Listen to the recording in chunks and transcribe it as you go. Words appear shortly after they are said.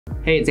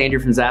Hey, it's Andrew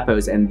from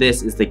Zappos, and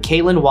this is the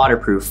Kylen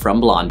Waterproof from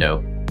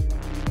Blondo.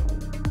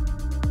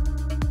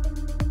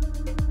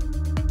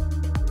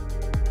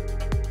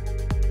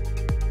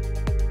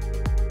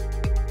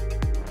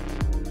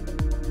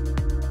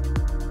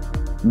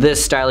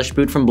 This stylish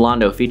boot from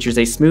Blondo features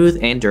a smooth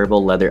and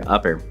durable leather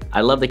upper.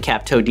 I love the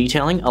cap-toe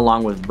detailing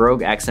along with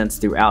brogue accents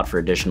throughout for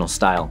additional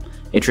style.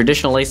 A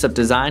traditional lace-up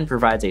design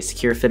provides a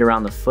secure fit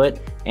around the foot,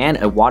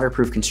 and a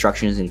waterproof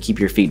construction is going to keep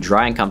your feet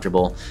dry and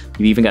comfortable.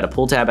 You've even got a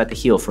pull tab at the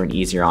heel for an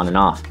easier on and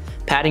off.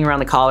 Padding around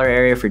the collar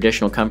area for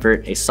additional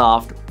comfort, a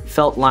soft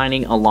felt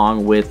lining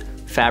along with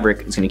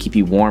fabric is going to keep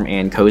you warm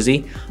and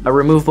cozy. A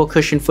removable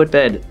cushion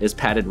footbed is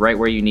padded right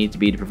where you need to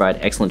be to provide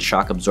excellent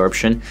shock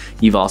absorption.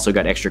 You've also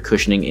got extra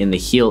cushioning in the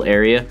heel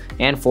area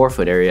and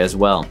forefoot area as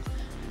well.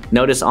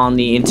 Notice on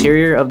the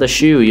interior of the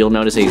shoe, you'll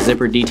notice a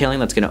zipper detailing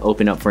that's going to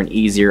open up for an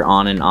easier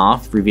on and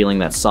off, revealing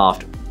that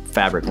soft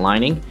fabric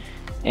lining.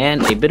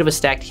 And a bit of a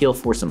stacked heel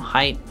for some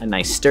height, a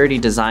nice sturdy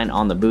design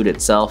on the boot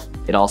itself.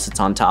 It all sits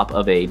on top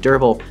of a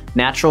durable,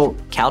 natural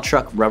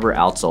Caltruck rubber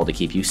outsole to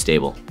keep you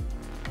stable.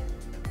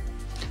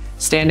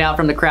 Stand out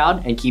from the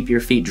crowd and keep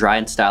your feet dry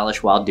and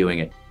stylish while doing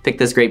it. Pick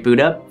this great boot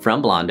up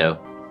from Blondo.